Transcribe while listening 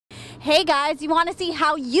Hey guys, you want to see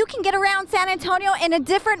how you can get around San Antonio in a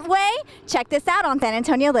different way? Check this out on San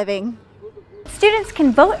Antonio Living. Students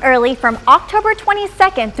can vote early from October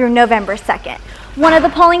 22nd through November 2nd. One of the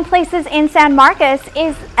polling places in San Marcos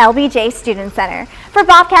is LBJ Student Center. For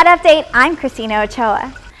Bobcat Update, I'm Christina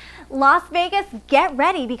Ochoa. Las Vegas, get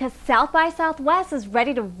ready because South by Southwest is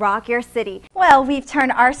ready to rock your city. Well, we've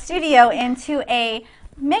turned our studio into a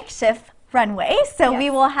makeshift runway, so we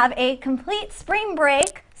will have a complete spring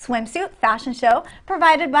break swimsuit fashion show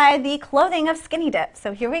provided by the clothing of Skinny Dip.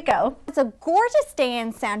 So here we go. It's a gorgeous day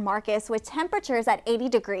in San Marcos with temperatures at 80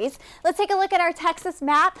 degrees. Let's take a look at our Texas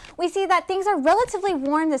map. We see that things are relatively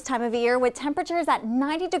warm this time of year with temperatures at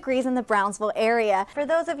 90 degrees in the Brownsville area. For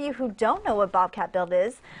those of you who don't know what Bobcat Build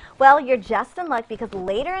is, well, you're just in luck because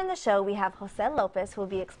later in the show we have Jose Lopez who will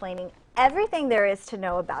be explaining everything there is to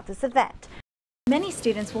know about this event. Many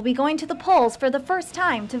students will be going to the polls for the first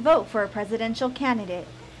time to vote for a presidential candidate.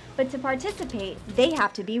 But to participate, they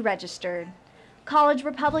have to be registered. College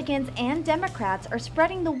Republicans and Democrats are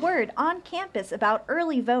spreading the word on campus about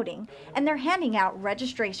early voting, and they're handing out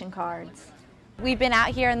registration cards. We've been out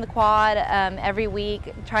here in the quad every week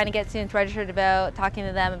trying to get students registered to vote, talking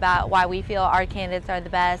to them about why we feel our candidates are the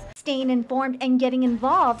best. Staying informed and getting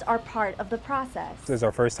involved are part of the process. This is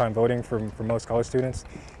our first time voting for most college students,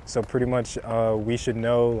 so pretty much we should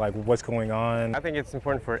know what's going on. I think it's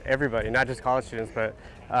important for everybody, not just college students, but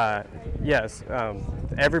yes,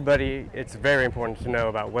 everybody. It's very important to know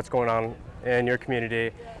about what's going on in your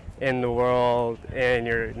community, in the world, in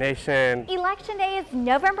your nation. Election Day is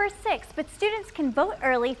November 6th, but students can vote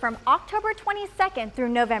early from October 22nd through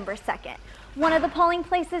November 2nd. One of the polling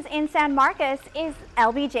places in San Marcos is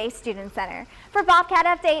LBJ Student Center. For Bobcat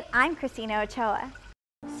Update, I'm Christina Ochoa.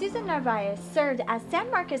 Susan Narvaez served as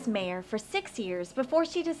San Marcos mayor for 6 years before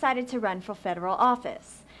she decided to run for federal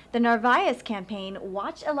office. The Narvaez campaign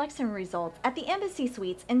watched election results at the Embassy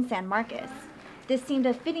Suites in San Marcos. This seemed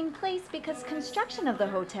a fitting place because construction of the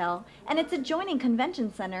hotel and its adjoining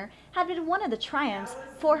convention center had been one of the triumphs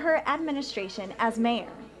for her administration as mayor.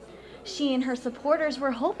 She and her supporters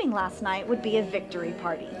were hoping last night would be a victory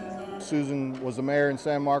party. Susan was the mayor in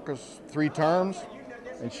San Marcos 3 terms,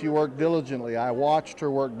 and she worked diligently. I watched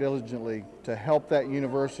her work diligently to help that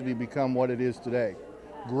university become what it is today,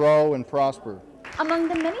 grow and prosper. Among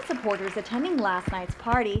the many supporters attending last night's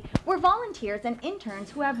party were volunteers and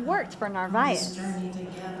interns who have worked for Narvaez.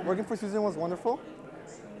 Working for Susan was wonderful.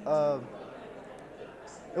 It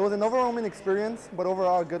was an overwhelming experience, but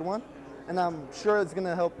overall a good one. And I'm sure it's going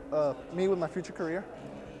to help me with my future career.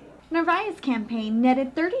 Narvaez's campaign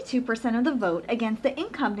netted 32% of the vote against the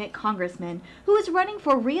incumbent congressman who is running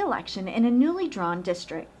for re-election in a newly drawn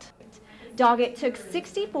district. Doggett took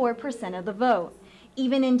 64% of the vote.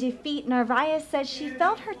 Even in defeat, Narvaez says she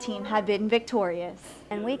felt her team had been victorious.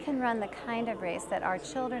 And we can run the kind of race that our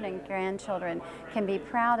children and grandchildren can be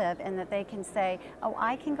proud of, and that they can say, oh,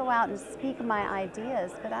 I can go out and speak my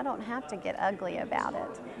ideas, but I don't have to get ugly about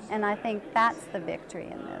it. And I think that's the victory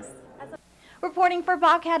in this. Reporting for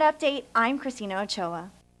Bobcat Update, I'm Christina Ochoa.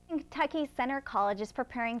 Kentucky Center College is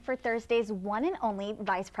preparing for Thursday's one and only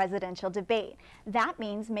vice presidential debate. That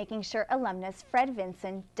means making sure alumnus Fred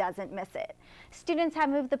Vinson doesn't miss it. Students have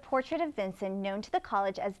moved the portrait of Vinson, known to the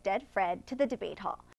college as Dead Fred, to the debate hall.